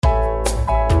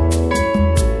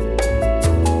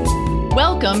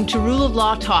Welcome to Rule of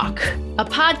Law Talk, a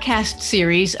podcast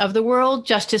series of the World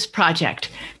Justice Project,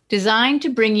 designed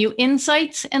to bring you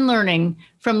insights and learning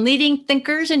from leading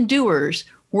thinkers and doers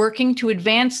working to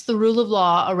advance the rule of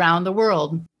law around the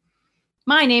world.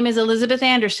 My name is Elizabeth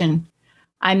Anderson.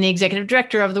 I'm the Executive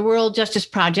Director of the World Justice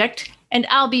Project, and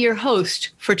I'll be your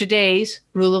host for today's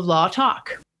Rule of Law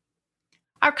Talk.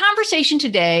 Our conversation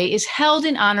today is held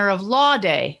in honor of Law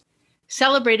Day,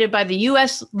 celebrated by the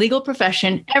U.S. legal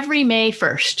profession every May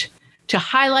 1st, to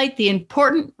highlight the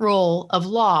important role of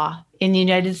law in the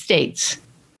United States.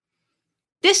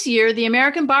 This year, the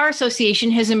American Bar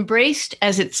Association has embraced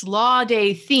as its Law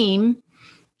Day theme,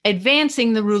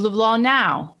 Advancing the Rule of Law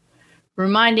Now,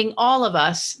 reminding all of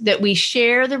us that we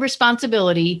share the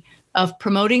responsibility of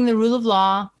promoting the rule of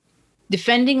law,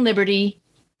 defending liberty,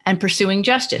 and pursuing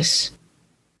justice.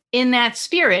 In that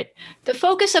spirit, the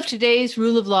focus of today's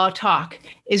Rule of Law Talk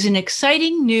is an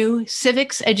exciting new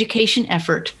civics education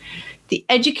effort, the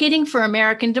Educating for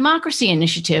American Democracy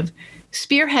initiative,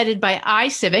 spearheaded by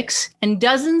iCivics and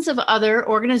dozens of other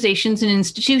organizations and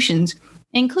institutions,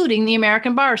 including the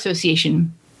American Bar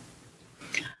Association.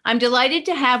 I'm delighted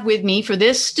to have with me for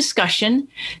this discussion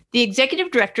the Executive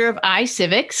Director of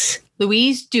iCivics,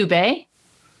 Louise Dubé,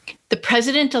 the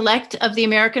President-elect of the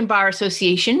American Bar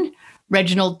Association,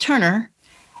 Reginald Turner,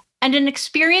 and an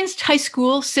experienced high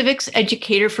school civics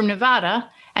educator from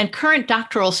Nevada and current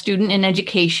doctoral student in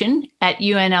education at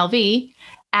UNLV,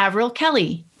 Avril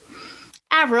Kelly.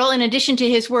 Avril, in addition to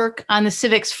his work on the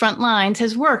civics front lines,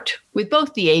 has worked with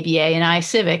both the ABA and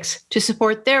iCivics to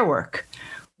support their work.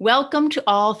 Welcome to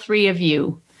all three of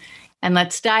you, and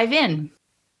let's dive in.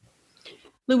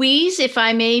 Louise, if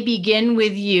I may begin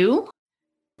with you.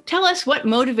 Tell us what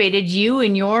motivated you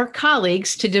and your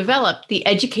colleagues to develop the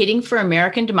Educating for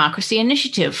American Democracy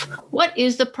initiative. What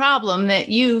is the problem that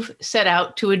you've set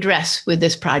out to address with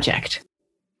this project?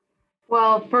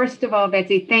 Well, first of all,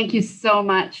 Betsy, thank you so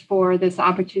much for this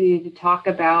opportunity to talk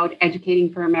about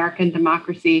Educating for American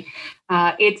Democracy.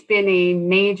 It's been a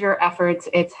major effort.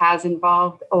 It has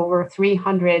involved over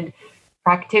 300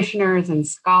 practitioners and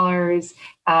scholars.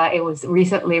 It was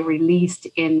recently released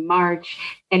in March,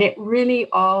 and it really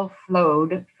all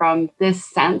flowed from this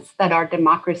sense that our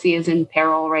democracy is in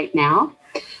peril right now,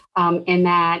 and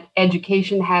that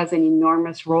education has an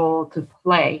enormous role to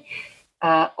play.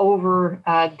 Over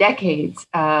decades,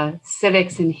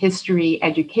 civics and history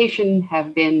education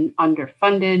have been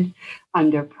underfunded,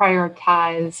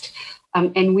 underprioritized,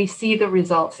 and we see the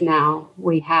results now.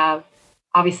 We have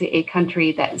obviously a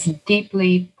country that's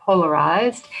deeply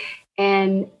polarized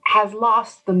and has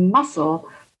lost the muscle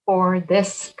for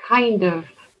this kind of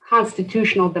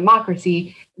constitutional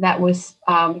democracy that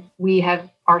we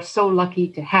are so lucky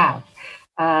to have.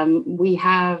 We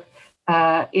have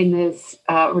in this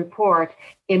report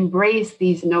embraced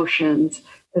these notions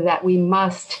that we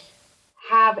must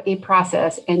have a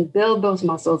process and build those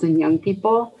muscles in young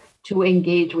people to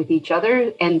engage with each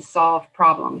other and solve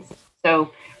problems.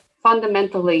 So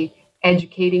fundamentally,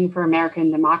 Educating for American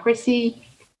Democracy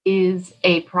is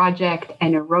a project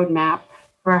and a roadmap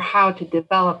for how to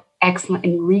develop excellent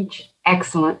and reach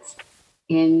excellence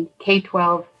in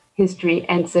K-12 history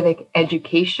and civic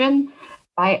education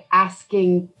by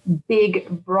asking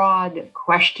big, broad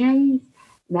questions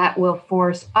that will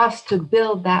force us to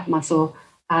build that muscle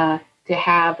to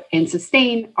have and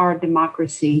sustain our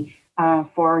democracy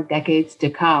for decades to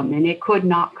come. And it could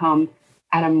not come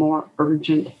at a more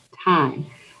urgent time.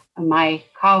 My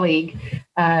colleague,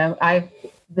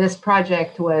 this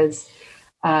project was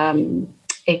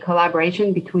a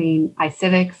collaboration between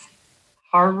iCivics,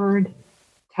 Harvard,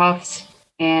 Tufts,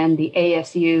 and the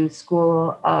ASU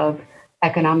School of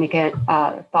Economic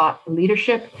Thought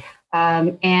Leadership.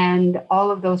 And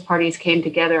all of those parties came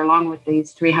together along with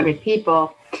these 300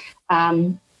 people.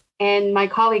 And my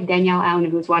colleague, Danielle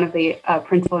Allen, who's one of the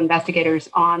principal investigators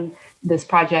on this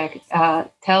project,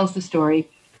 tells the story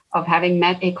of having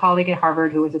met a colleague at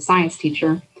Harvard who was a science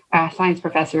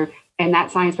professor. And that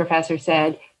science professor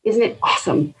said, "Isn't it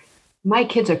awesome? My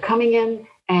kids are coming in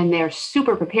and they're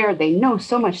super prepared. They know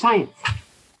so much science."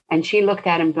 And she looked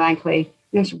at him blankly,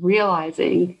 just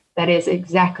realizing that is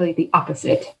exactly the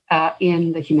opposite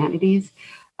in the humanities,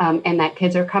 and that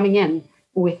kids are coming in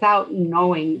without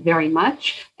knowing very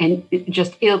much and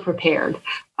just ill-prepared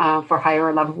for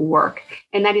higher level work.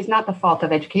 And that is not the fault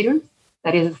of educators.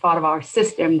 That is the fault of our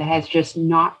system that has just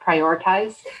not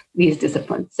prioritized these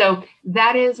disciplines. So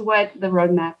that is what the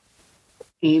roadmap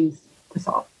aims to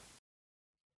solve.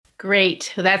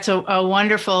 Great. That's a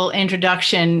wonderful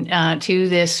introduction to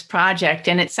this project.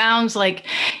 And it sounds like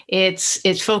it's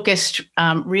focused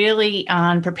really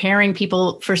on preparing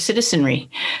people for citizenry,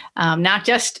 not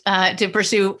just to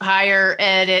pursue higher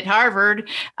ed at Harvard,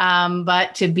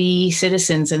 but to be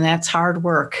citizens. And that's hard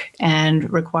work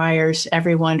and requires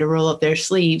everyone to roll up their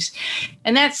sleeves.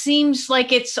 And that seems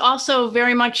like it's also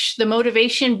very much the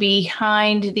motivation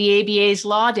behind the ABA's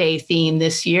Law Day theme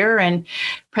this year. And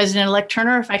President-elect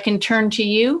Turner, if I can turn to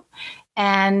you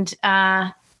and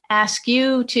ask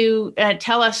you to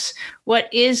tell us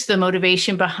what is the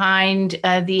motivation behind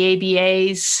the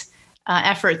ABA's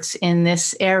efforts in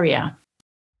this area.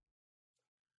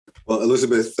 Well,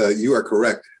 Elizabeth, you are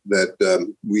correct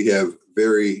that we have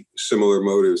very similar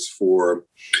motives for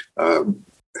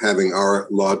having our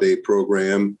Law Day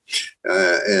program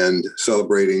and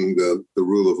celebrating the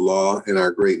rule of law in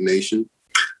our great nation.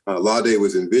 Law Day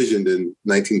was envisioned in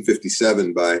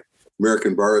 1957 by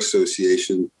American Bar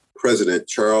Association President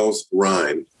Charles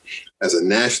Rhyne as a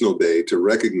national day to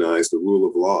recognize the rule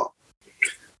of law.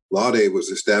 Law Day was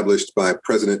established by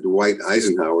President Dwight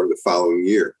Eisenhower the following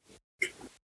year.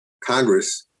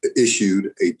 Congress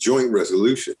issued a joint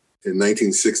resolution in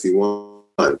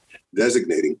 1961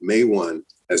 designating May 1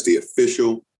 as the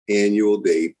official annual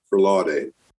date for Law Day.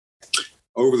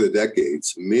 Over the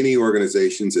decades, many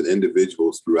organizations and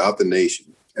individuals throughout the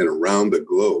nation and around the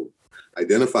globe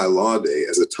identify Law Day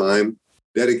as a time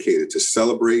dedicated to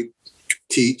celebrate,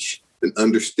 teach, and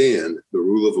understand the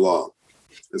rule of law,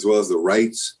 as well as the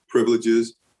rights,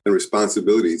 privileges, and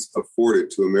responsibilities afforded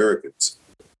to Americans.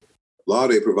 Law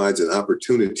Day provides an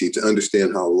opportunity to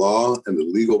understand how law and the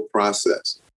legal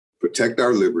process protect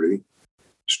our liberty,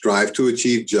 strive to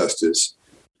achieve justice,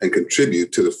 and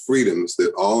contribute to the freedoms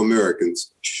that all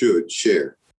Americans should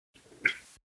share.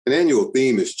 An annual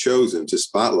theme is chosen to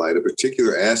spotlight a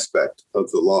particular aspect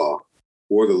of the law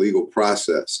or the legal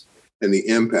process and the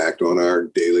impact on our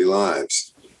daily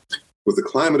lives. With the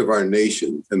climate of our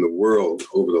nation and the world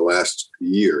over the last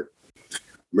year,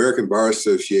 American Bar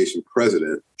Association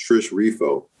President Trish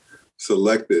Rifo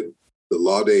selected the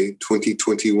Law Day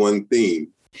 2021 theme,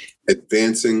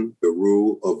 Advancing the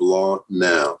Rule of Law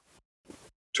Now,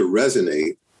 to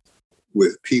resonate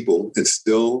with people,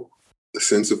 instill a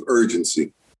sense of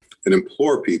urgency, and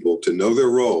implore people to know their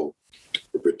role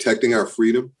in protecting our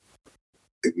freedom,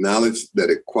 acknowledge that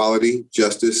equality,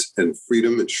 justice, and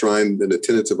freedom enshrined in the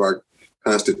tenets of our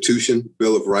Constitution,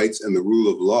 Bill of Rights, and the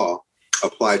rule of law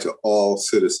apply to all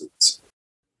citizens.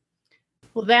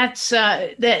 Well, that's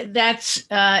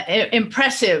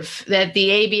impressive that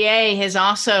the ABA has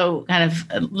also kind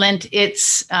of lent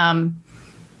its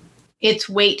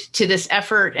weight to this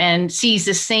effort and sees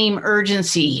the same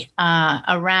urgency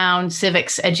around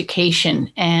civics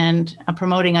education and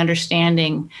promoting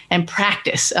understanding and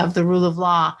practice of the rule of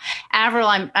law. Avril,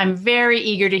 I'm very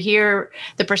eager to hear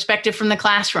the perspective from the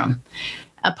classroom.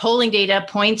 Polling data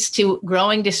points to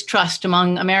growing distrust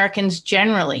among Americans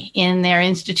generally in their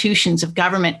institutions of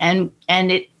government, and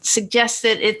it suggests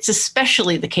that it's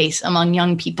especially the case among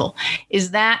young people.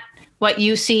 Is that what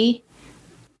you see?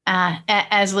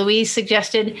 As Louise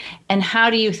suggested, and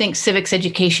how do you think civics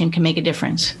education can make a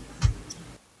difference?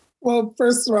 Well,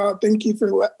 first of all, thank you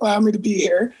for allowing me to be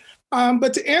here.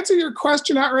 But to answer your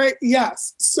question outright,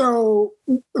 yes. So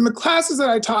in the classes that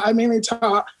I taught, I mainly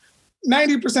taught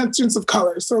 90% students of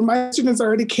color. So my students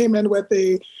already came in with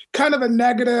a kind of a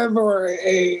negative or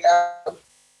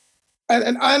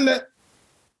an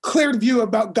uncleared view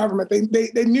about government.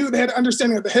 They knew, they had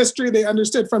understanding of the history, they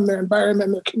understood from their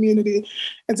environment, their community.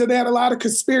 And so they had a lot of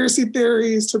conspiracy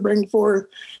theories to bring forth.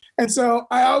 And so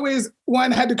I always,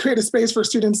 had to create a space for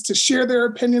students to share their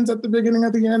opinions at the beginning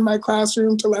of the year in my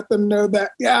classroom, to let them know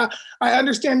that, yeah, I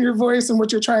understand your voice and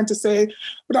what you're trying to say,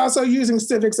 but also using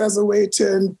civics as a way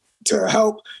to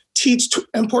help teach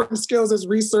important skills as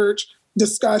research,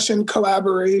 discussion,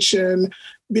 collaboration,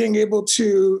 being able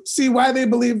to see why they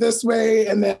believe this way,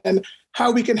 and then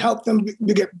how we can help them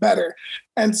to get better.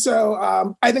 And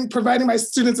so I think providing my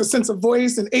students a sense of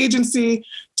voice and agency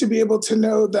to be able to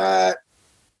know that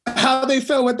how they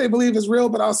feel, what they believe is real,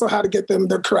 but also how to get them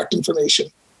the correct information.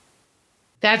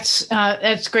 That's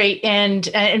great, and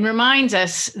reminds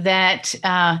us that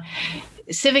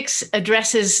civics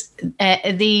addresses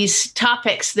these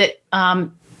topics that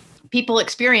people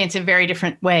experience in very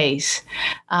different ways.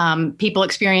 People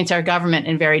experience our government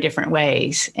in very different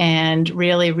ways, and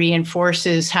really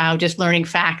reinforces how just learning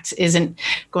facts isn't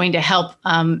going to help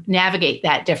navigate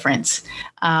that difference.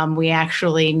 We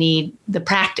actually need the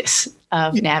practice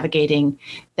of navigating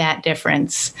that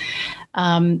difference.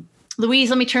 Louise,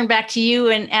 let me turn back to you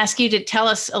and ask you to tell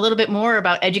us a little bit more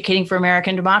about Educating for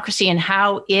American Democracy and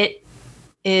how it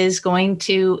is going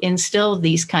to instill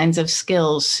these kinds of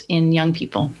skills in young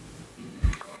people.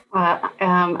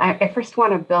 I first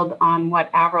want to build on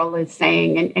what Avril is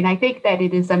saying, and I think that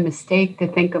it is a mistake to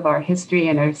think of our history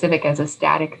and our civic as a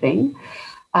static thing.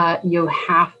 You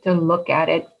have to look at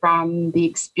it from the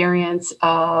experience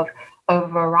of a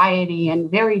variety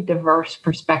and very diverse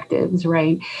perspectives,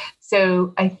 right?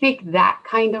 So I think that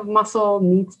kind of muscle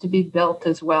needs to be built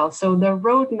as well. So the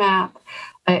roadmap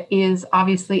is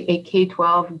obviously a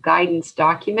K-12 guidance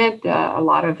document. A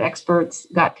lot of experts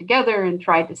got together and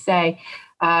tried to say,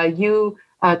 you,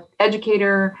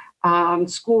 educator,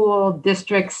 school,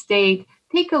 district, state,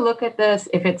 take a look at this.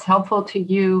 If it's helpful to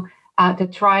you, to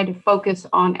try to focus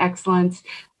on excellence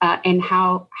and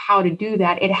how to do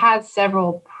that. It has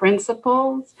several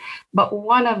principles, but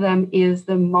one of them is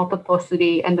the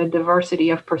multiplicity and the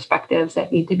diversity of perspectives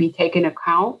that need to be taken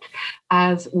account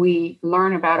as we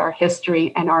learn about our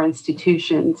history and our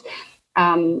institutions.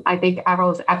 I think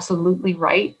Avril is absolutely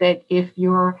right that if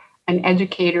you're an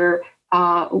educator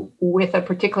with a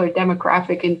particular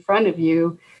demographic in front of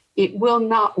you, it will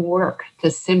not work to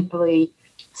simply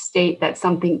state that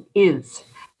something is.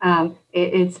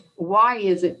 It's why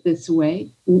is it this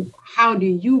way? How do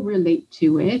you relate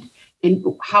to it? And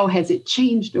how has it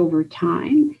changed over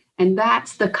time? And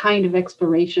that's the kind of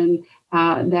exploration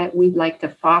that we'd like to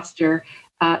foster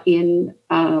in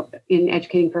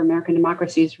Educating for American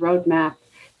Democracy's roadmap.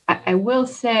 I will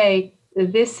say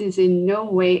this is in no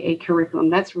way a curriculum.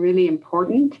 That's really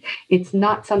important. It's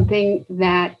not something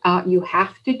that you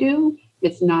have to do.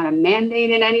 It's not a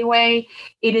mandate in any way.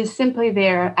 It is simply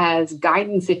there as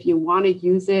guidance if you want to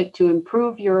use it to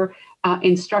improve your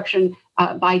instruction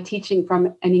by teaching from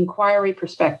an inquiry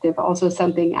perspective, also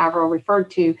something Avril referred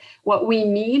to. What we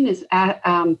mean is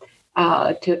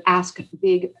to ask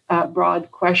big,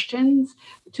 broad questions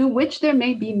to which there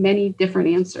may be many different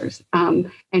answers.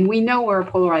 And we know we're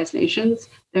polarized nations.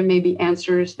 There may be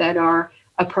answers that are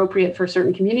appropriate for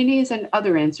certain communities and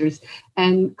other answers.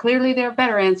 And clearly there are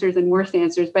better answers and worse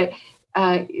answers, but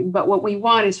what we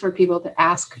want is for people to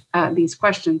ask these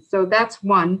questions. So that's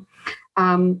one.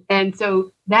 And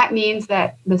so that means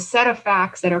that the set of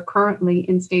facts that are currently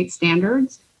in state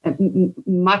standards,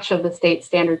 much of the state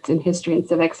standards in history and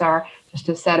civics are just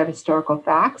a set of historical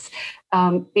facts.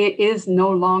 It is no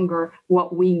longer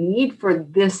what we need for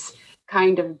this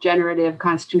kind of generative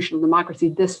constitutional democracy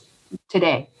this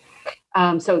today.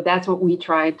 So that's what we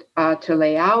tried to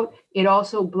lay out. It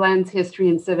also blends history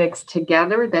and civics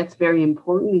together. That's very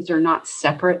important. These are not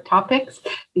separate topics.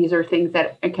 These are things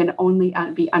that can only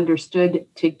be understood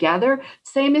together.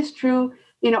 Same is true,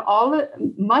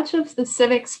 much of the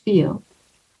civics field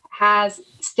has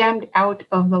stemmed out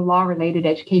of the law-related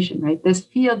education, right? This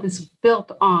field is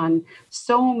built on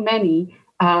so many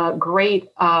great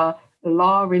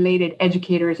law-related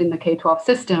educators in the K-12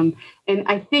 system. And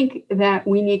I think that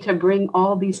we need to bring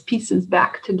all these pieces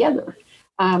back together.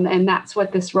 And that's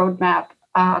what this roadmap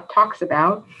talks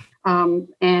about.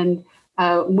 And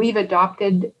we've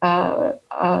adopted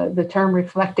the term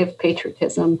reflective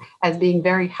patriotism as being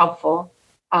very helpful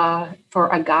for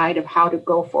a guide of how to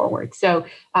go forward. So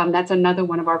that's another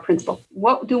one of our principles.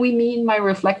 What do we mean by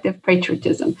reflective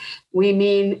patriotism? We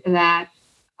mean that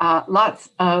lots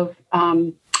of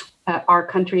our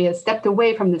country has stepped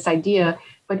away from this idea,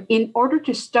 but in order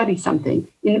to study something,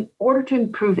 in order to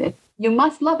improve it, you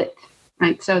must love it,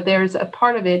 right? So there's a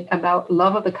part of it about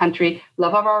love of the country,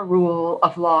 love of our rule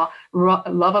of law,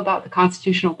 love about the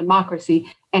constitutional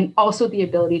democracy, and also the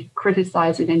ability to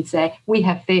criticize it and say, we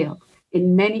have failed.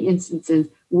 In many instances,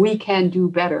 we can do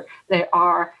better. There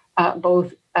are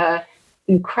both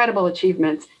incredible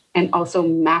achievements and also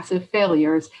massive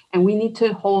failures, and we need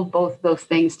to hold both those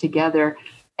things together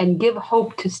and give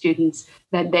hope to students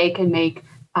that they can make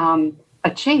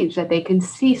a change, that they can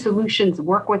see solutions,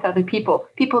 work with other people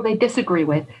they disagree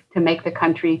with to make the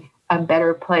country a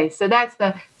better place. So that's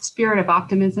the spirit of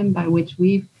optimism by which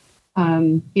we've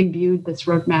imbued this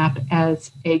roadmap as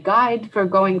a guide for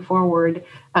going forward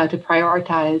to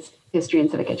prioritize history and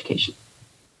civic education.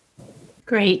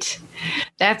 Great.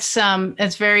 That's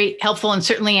very helpful and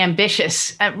certainly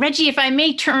ambitious. Reggie, if I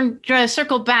may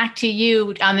circle back to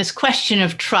you on this question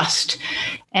of trust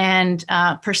and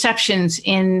perceptions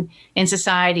in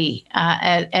society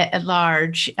at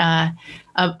large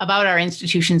about our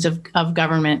institutions of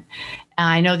government.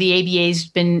 I know the ABA's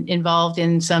been involved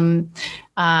in some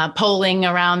polling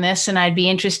around this, and I'd be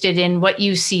interested in what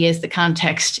you see as the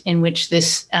context in which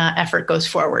this effort goes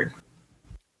forward.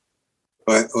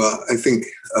 Well, I think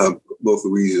both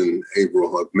Louise and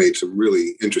Avril have made some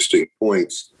really interesting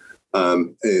points.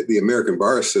 The American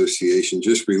Bar Association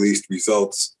just released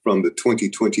results from the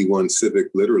 2021 Civic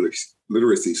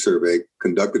Literacy Survey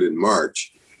conducted in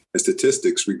March, and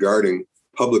statistics regarding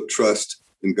public trust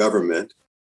in government,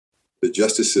 the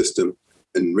justice system,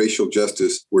 and racial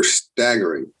justice were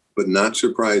staggering, but not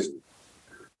surprising.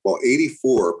 While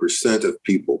 84% of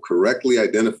people correctly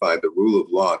identified the rule of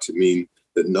law to mean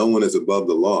that no one is above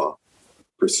the law,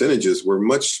 percentages were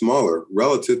much smaller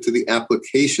relative to the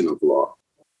application of law.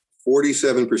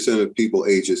 47% of people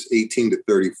ages 18 to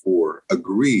 34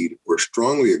 agreed or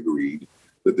strongly agreed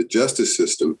that the justice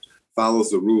system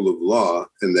follows the rule of law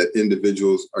and that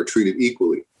individuals are treated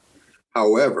equally.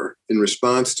 However, in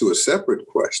response to a separate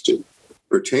question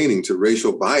pertaining to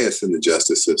racial bias in the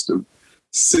justice system,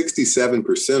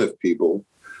 67% of people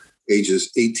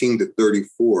ages 18 to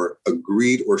 34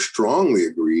 agreed or strongly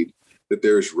agreed that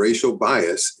there is racial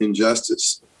bias in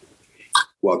justice,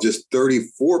 while just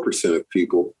 34% of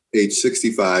people age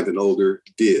 65 and older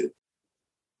did.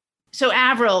 So,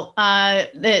 Avril,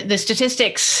 the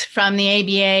statistics from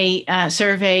the ABA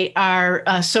survey are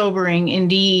sobering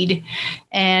indeed,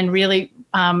 and really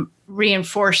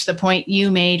reinforce the point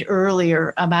you made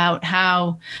earlier about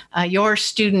how your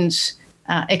students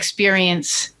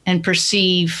experience and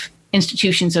perceive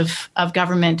institutions of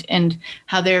government, and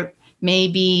how there may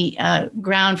be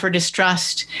ground for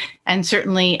distrust, and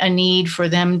certainly a need for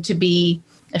them to be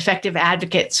effective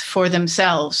advocates for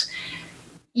themselves.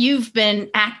 You've been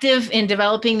active in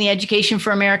developing the Education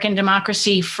for American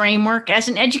Democracy framework. As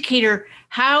an educator,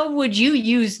 how would you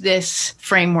use this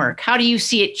framework? How do you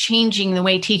see it changing the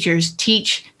way teachers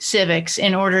teach civics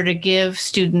in order to give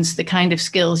students the kind of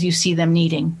skills you see them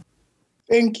needing?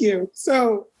 Thank you.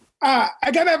 So I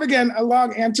got to have, again, a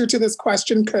long answer to this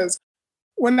question, because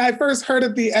when I first heard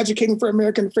of the Educating for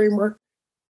American framework,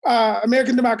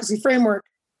 American Democracy framework,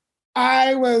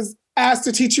 I was asked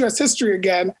to teach U.S. history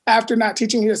again after not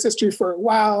teaching U.S. history for a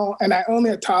while, and I only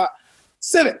had taught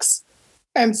civics.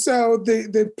 And so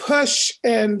the push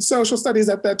in social studies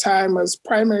at that time was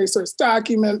primary source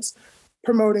documents,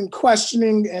 promoting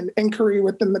questioning and inquiry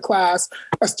within the class,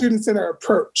 a student-centered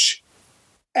approach.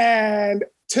 And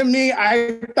to me,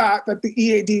 I thought that the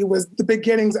EAD was the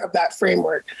beginnings of that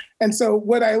framework. And so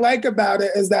what I like about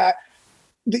it is that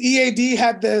the EAD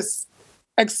had this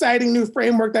exciting new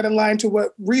framework that aligned to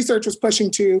what research was pushing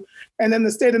to. And then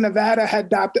the state of Nevada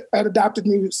had adopted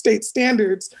new state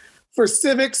standards for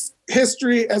civics,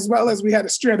 history, as well as we had a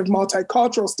strand of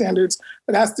multicultural standards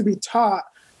that has to be taught,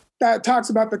 that talks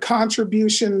about the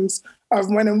contributions of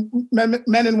men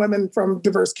and women from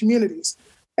diverse communities.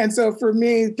 And so for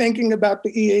me, thinking about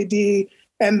the EAD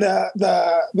and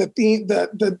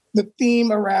the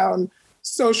theme around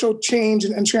social change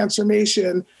and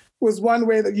transformation was one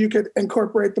way that you could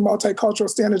incorporate the multicultural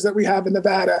standards that we have in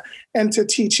Nevada into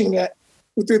teaching it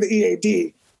through the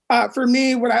EAD. For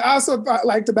me, what I also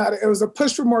liked about it was a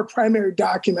push for more primary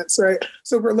documents, right?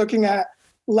 So we're looking at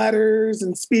letters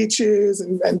and speeches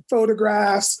and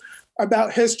photographs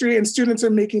about history, and students are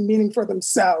making meaning for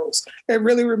themselves. It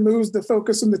really removes the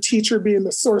focus from the teacher being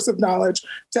the source of knowledge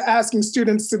to asking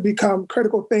students to become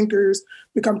critical thinkers,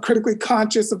 become critically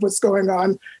conscious of what's going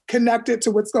on, connected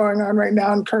to what's going on right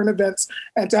now in current events,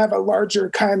 and to have a larger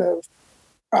kind of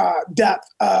depth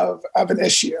of an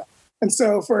issue. And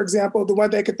so, for example, the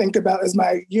one they could think about is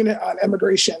my unit on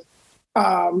immigration.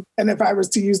 And if I was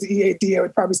to use the EAD, I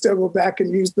would probably still go back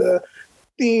and use the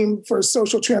theme for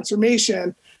social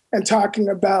transformation and talking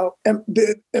about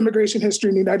the immigration history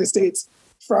in the United States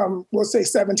from, we'll say,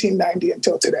 1790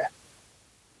 until today.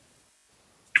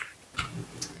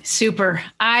 Super.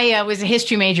 I was a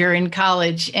history major in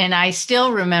college, and I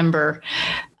still remember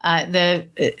the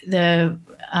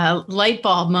light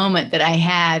bulb moment that I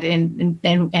had,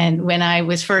 and when I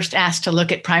was first asked to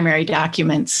look at primary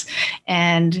documents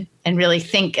and really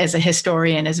think as a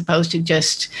historian, as opposed to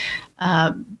just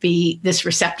be this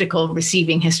receptacle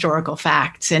receiving historical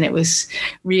facts. And it was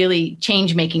really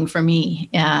change making for me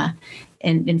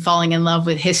in falling in love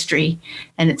with history.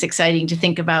 And it's exciting to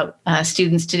think about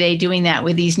students today doing that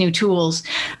with these new tools.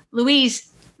 Louise,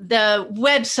 the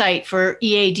website for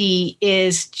EAD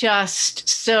is just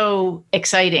so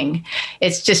exciting.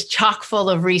 It's just chock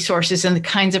full of resources and the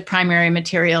kinds of primary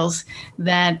materials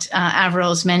that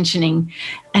Avril is mentioning.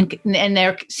 And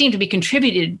they seem to be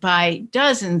contributed by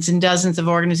dozens and dozens of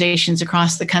organizations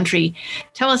across the country.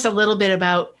 Tell us a little bit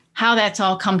about how that's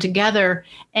all come together,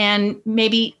 and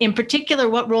maybe in particular,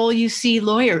 what role you see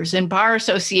lawyers and bar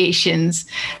associations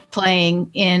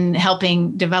playing in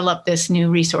helping develop this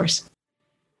new resource.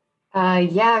 So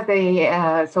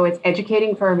it's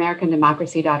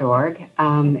educatingforamericandemocracy.org,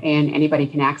 and anybody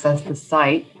can access the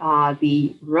site.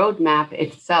 The roadmap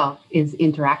itself is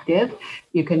interactive.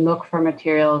 You can look for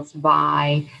materials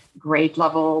by grade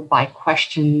level, by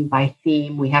question, by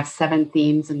theme. We have 7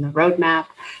 themes in the roadmap: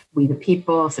 We the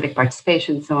People, civic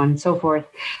participation, so on and so forth.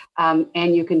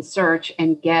 And you can search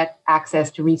and get access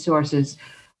to resources.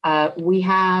 We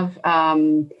have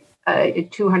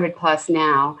 200 plus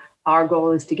now. Our goal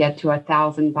is to get to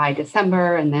 1,000 by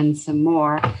December and then some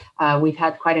more. We've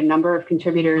had quite a number of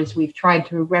contributors. We've tried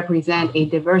to represent a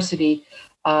diversity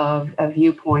of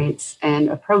viewpoints and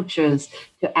approaches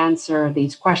to answer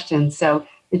these questions. So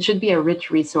it should be a rich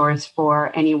resource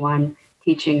for anyone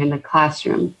teaching in the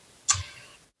classroom.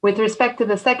 With respect to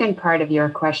the second part of your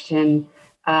question,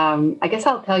 I guess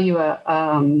I'll tell you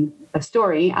a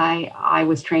story. I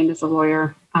was trained as a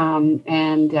lawyer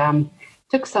and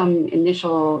took some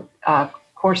initial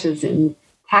courses in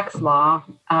tax law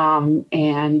and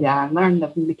learned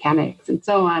the mechanics and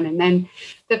so on, and then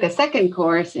took a second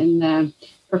course, and the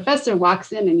professor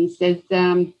walks in and he says,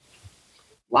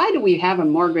 why do we have a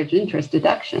mortgage interest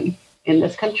deduction in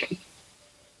this country?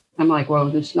 I'm like, well,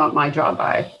 this is not my job.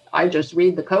 I just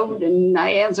read the code and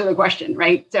I answer the question,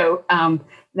 right? So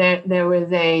there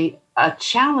was a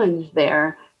challenge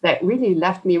there that really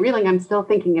left me reeling. I'm still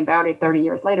thinking about it 30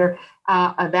 years later,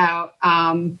 about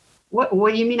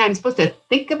what do you mean I'm supposed to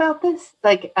think about this?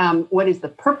 Like, what is the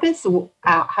purpose?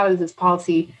 How is this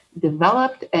policy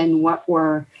developed, and what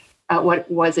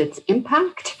was its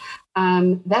impact?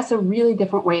 That's a really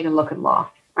different way to look at law,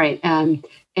 right? And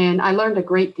I learned a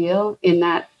great deal in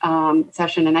that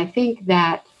session. And I think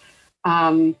that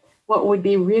what would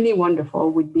be really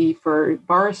wonderful would be for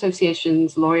bar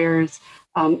associations, lawyers,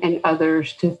 and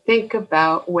others to think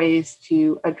about ways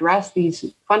to address these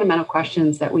fundamental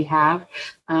questions that we have.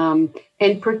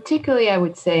 And particularly, I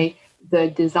would say, the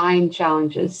design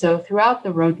challenges. So throughout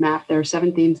the roadmap, there are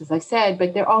 7 themes, as I said,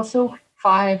 but there are also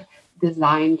 5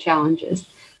 design challenges.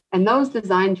 And those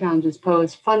design challenges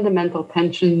pose fundamental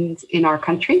tensions in our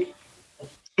country.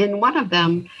 And one of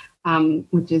them,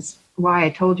 which is why I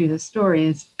told you this story,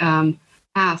 is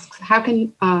asks, how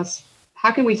can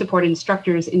we support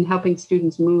instructors in helping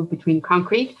students move between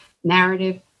concrete,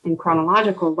 narrative, and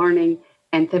chronological learning,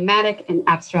 and thematic and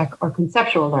abstract or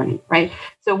conceptual learning, right?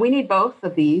 So we need both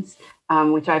of these,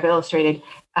 which I've illustrated.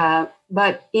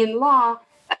 But in law,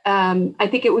 I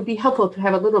think it would be helpful to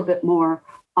have a little bit more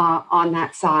on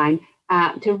that side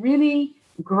to really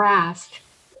grasp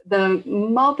the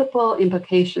multiple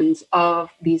implications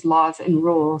of these laws and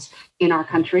rules in our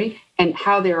country and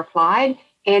how they're applied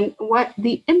and what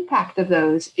the impact of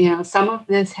those. Some of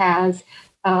this has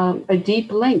a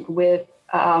deep link with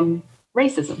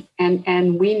racism,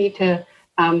 and we need to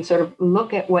sort of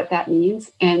look at what that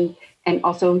means and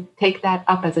also take that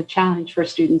up as a challenge for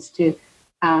students to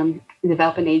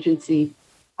develop an agency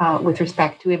with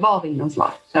respect to evolving those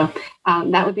laws. So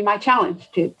that would be my challenge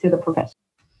to the professor.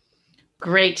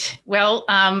 Great. Well,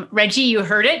 Reggie, you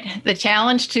heard it, the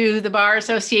challenge to the Bar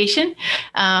Association,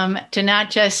 to not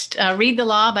just read the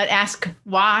law, but ask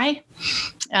why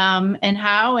and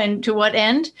how and to what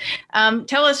end.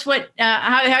 Tell us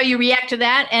how you react to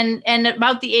that and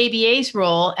about the ABA's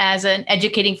role as an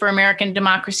Educating for American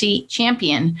Democracy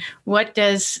champion. What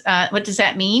does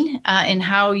that mean and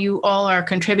how you all are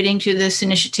contributing to this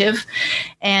initiative?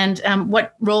 And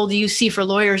what role do you see for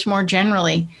lawyers more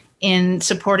generally in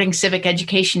supporting civic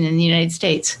education in the United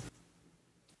States?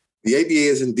 The ABA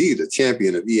is indeed a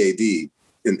champion of EAD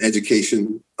in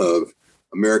education of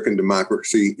American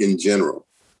democracy in general,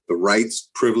 the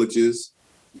rights, privileges,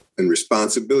 and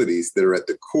responsibilities that are at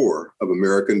the core of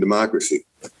American democracy.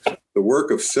 The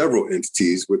work of several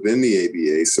entities within the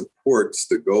ABA supports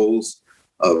the goals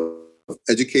of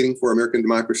educating for American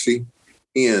democracy,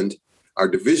 and our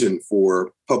Division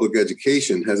for Public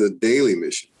Education has a daily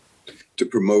mission to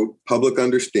promote public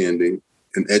understanding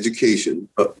and education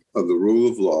of the rule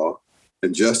of law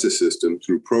and justice system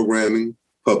through programming,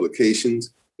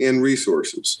 publications, and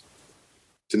resources.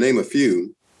 To name a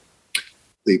few,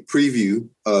 the preview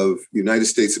of United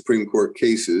States Supreme Court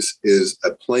cases is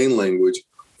a plain language,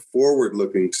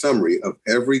 forward-looking summary of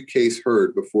every case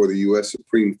heard before the U.S.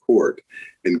 Supreme Court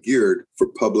and geared for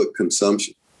public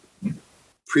consumption.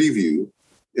 Preview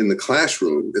in the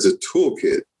classroom is a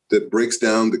toolkit that breaks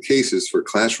down the cases for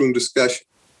classroom discussion.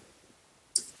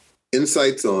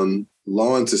 Insights on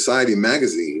Law and Society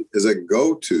magazine is a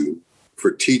go-to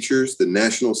for teachers. The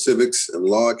National Civics and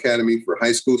Law Academy for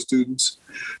high school students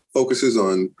focuses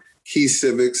on key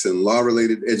civics and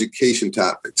law-related education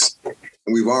topics.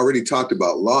 And we've already talked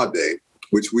about Law Day,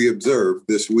 which we observed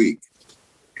this week.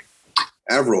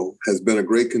 Avril has been a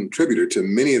great contributor to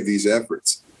many of these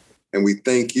efforts, and we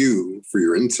thank you for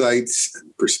your insights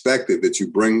and perspective that you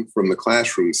bring from the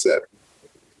classroom setting.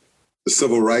 The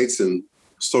Civil Rights and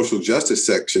Social Justice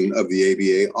section of the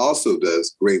ABA also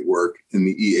does great work in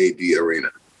the EAD arena.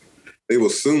 They will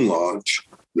soon launch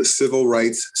the Civil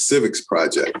Rights Civics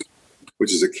Project,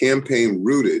 which is a campaign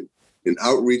rooted in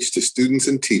outreach to students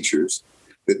and teachers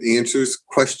that answers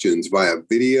questions via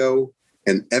video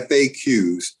and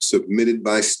FAQs submitted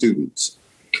by students.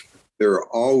 There are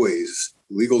always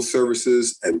legal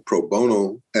services and pro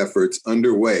bono efforts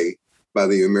underway by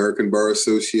the American Bar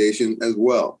Association as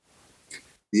well.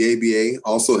 The ABA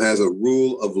also has a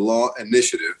Rule of Law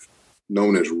initiative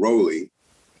known as ROLI,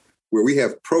 where we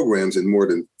have programs in more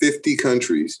than 50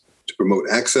 countries to promote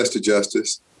access to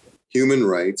justice, human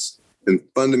rights, and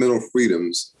fundamental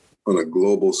freedoms on a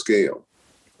global scale.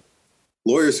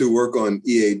 Lawyers who work on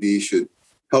EAD should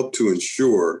help to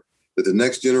ensure that the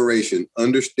next generation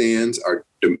understands our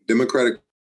democratic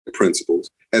principles,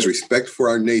 has respect for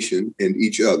our nation and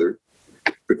each other,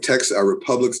 protects our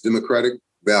republic's democratic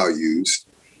values,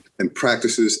 and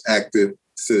practices active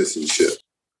citizenship.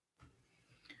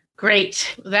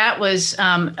 Great. That was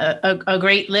a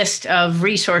great list of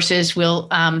resources. We'll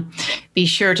be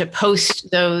sure to post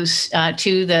those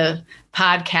to the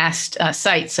podcast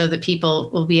site so that people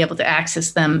will be able to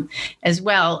access them as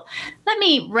well. Let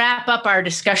me wrap up our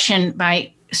discussion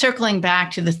by circling back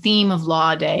to the theme of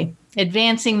Law Day,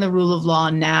 advancing the rule of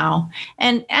law now,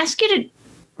 and ask you to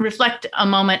reflect a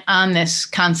moment on this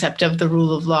concept of the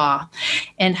rule of law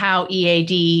and how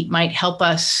EAD might help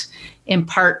us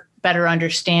impart better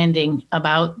understanding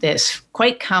about this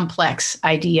quite complex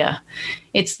idea.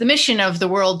 It's the mission of the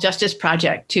World Justice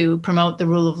Project to promote the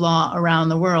rule of law around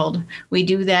the world. We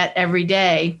do that every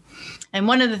day. And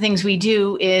one of the things we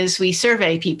do is we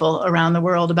survey people around the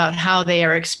world about how they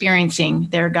are experiencing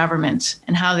their governments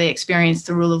and how they experience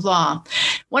the rule of law.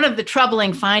 One of the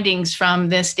troubling findings from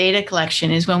this data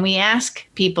collection is when we ask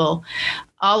people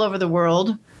all over the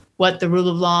world what the rule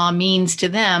of law means to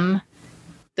them,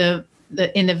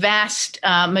 in the vast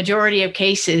majority of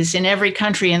cases in every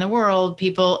country in the world,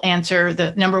 people answer,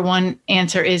 the number one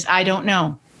answer is, I don't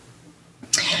know.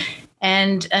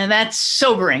 And that's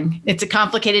sobering. It's a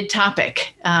complicated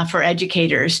topic for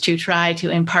educators to try to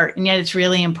impart, and yet it's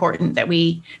really important that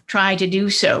we try to do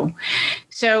so.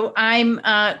 So I'm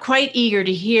quite eager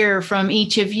to hear from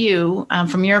each of you,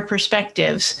 from your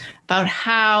perspectives, about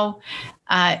how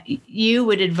you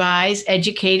would advise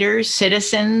educators,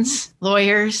 citizens,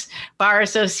 lawyers, bar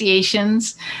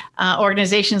associations,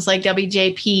 organizations like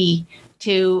WJP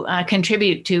to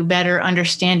contribute to better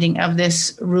understanding of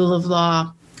this rule of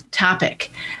law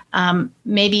topic.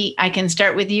 Maybe I can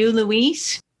start with you,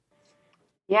 Louise.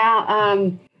 Yeah,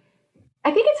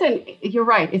 I think you're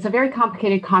right. It's a very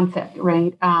complicated concept,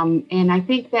 right? And I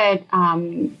think that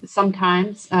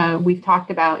sometimes we've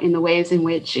talked about in the ways in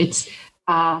which it's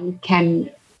can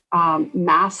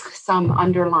mask some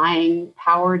underlying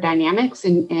power dynamics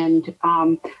and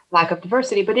lack of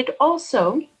diversity. But it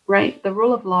also, right, the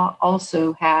rule of law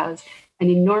also has an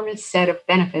enormous set of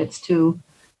benefits to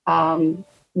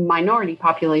minority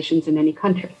populations in any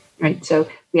country, right? So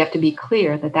we have to be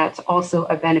clear that that's also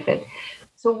a benefit.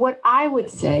 So what I would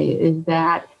say is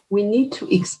that we need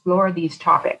to explore these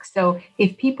topics. So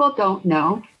if people don't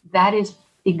know, that is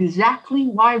exactly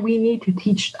why we need to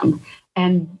teach them.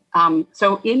 And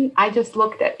I just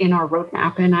looked in our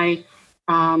roadmap and I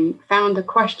found a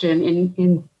question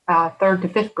in third to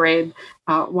fifth grade.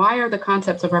 Why are the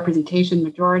concepts of representation,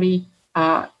 majority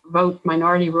vote,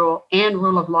 minority rule, and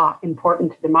rule of law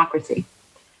important to democracy?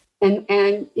 And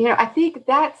I think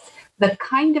that's the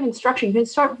kind of instruction you can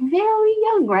start very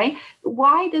young, right?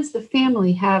 Why does the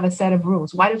family have a set of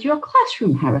rules? Why does your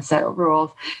classroom have a set of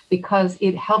rules? Because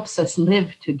it helps us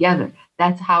live together.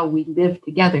 That's how we live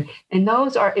together. And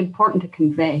those are important to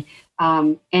convey.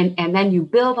 And then you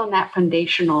build on that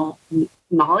foundational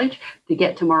knowledge to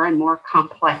get to more and more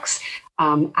complex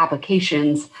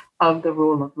applications of the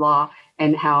rule of law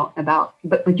and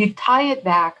but you tie it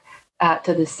back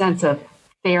to the sense of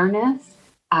fairness,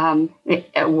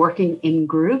 working in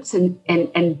groups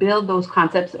and build those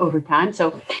concepts over time.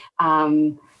 So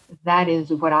that is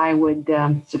what I would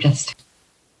suggest.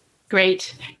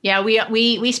 Great. Yeah,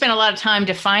 we spent a lot of time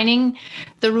defining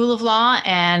the rule of law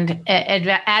and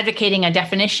advocating a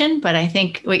definition, but I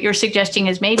think what you're suggesting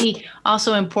is maybe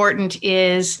also important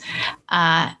is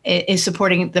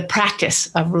supporting the practice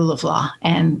of rule of law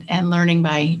and learning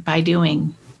by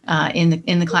doing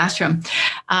in the classroom.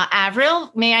 Avril,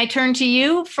 may I turn to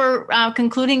you for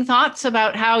concluding thoughts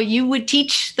about how you would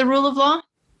teach the rule of law?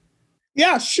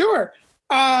 Yeah, sure.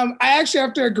 I actually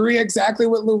have to agree exactly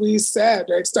what Louise said,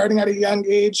 right? Starting at a young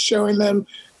age, showing the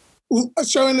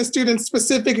students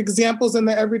specific examples in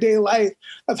their everyday life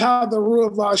of how the rule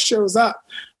of law shows up.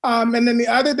 And then the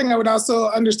other thing I would also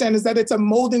understand is that it's a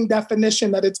molding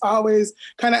definition, that it's always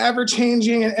kind of ever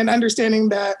changing, and understanding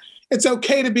that it's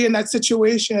okay to be in that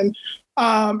situation.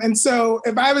 And so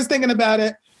if I was thinking about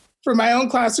it for my own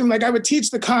classroom, like I would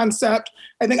teach the concept.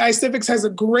 I think iCivics has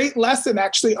a great lesson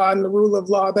actually on the rule of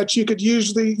law that you could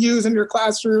usually use in your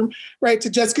classroom, right? To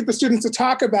just get the students to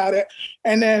talk about it.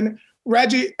 And then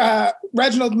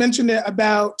Reginald mentioned it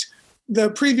about the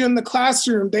preview in the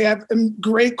classroom. They have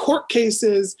great court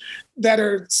cases that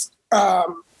are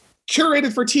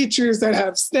curated for teachers, that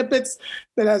have snippets,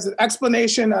 that has an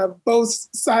explanation of both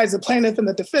sides, the plaintiff and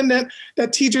the defendant,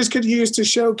 that teachers could use to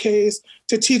showcase,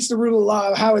 to teach the rule of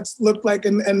law, how it's looked like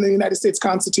in the United States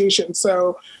Constitution.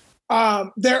 So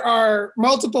there are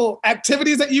multiple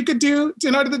activities that you could do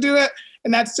in order to do it.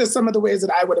 And that's just some of the ways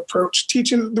that I would approach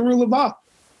teaching the rule of law.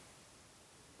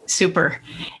 Super.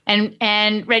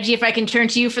 And Reggie, if I can turn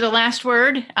to you for the last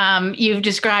word, you've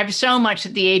described so much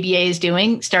that the ABA is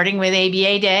doing, starting with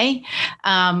ABA Day,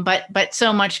 but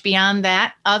so much beyond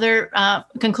that. Other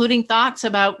concluding thoughts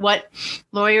about what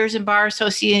lawyers and bar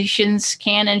associations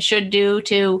can and should do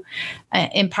to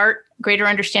impart greater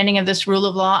understanding of this rule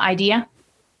of law idea?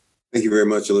 Thank you very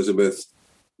much, Elizabeth.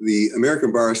 The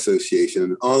American Bar Association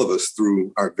and all of us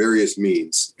through our various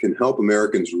means can help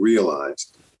Americans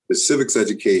realize that civics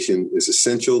education is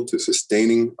essential to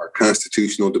sustaining our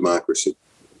constitutional democracy.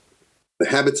 The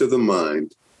habits of the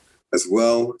mind, as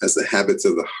well as the habits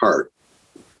of the heart,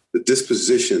 the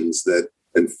dispositions that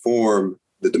inform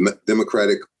the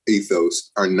democratic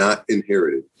ethos, are not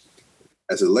inherited.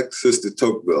 As Alexis de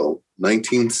Tocqueville,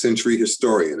 19th century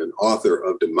historian and author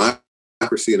of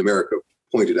Democracy in America,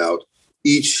 pointed out,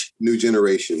 each new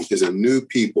generation is a new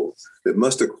people that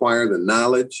must acquire the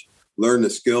knowledge, learn the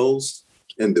skills,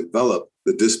 and develop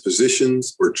the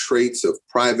dispositions or traits of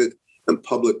private and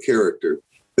public character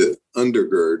that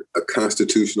undergird a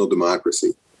constitutional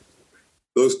democracy.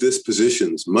 Those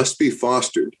dispositions must be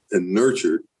fostered and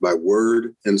nurtured by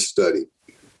word and study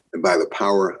and by the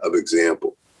power of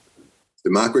example.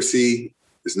 Democracy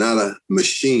is not a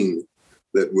machine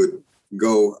that would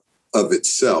go of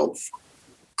itself,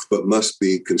 but must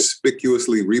be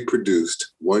conspicuously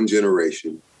reproduced one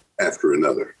generation after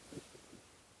another.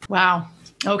 Wow.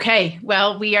 Okay.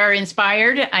 Well, we are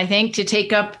inspired, I think, to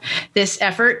take up this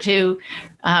effort to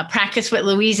practice what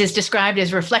Louise has described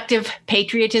as reflective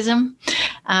patriotism,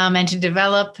 and to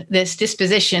develop this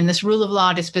disposition, this rule of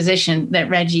law disposition that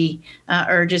Reggie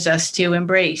urges us to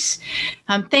embrace.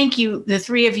 Thank you, the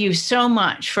three of you, so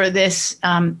much for this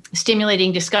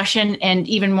stimulating discussion, and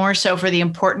even more so for the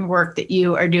important work that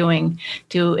you are doing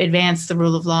to advance the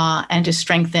rule of law and to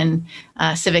strengthen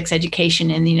civics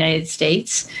education in the United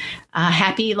States.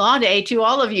 Happy Law Day to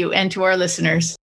all of you and to our listeners.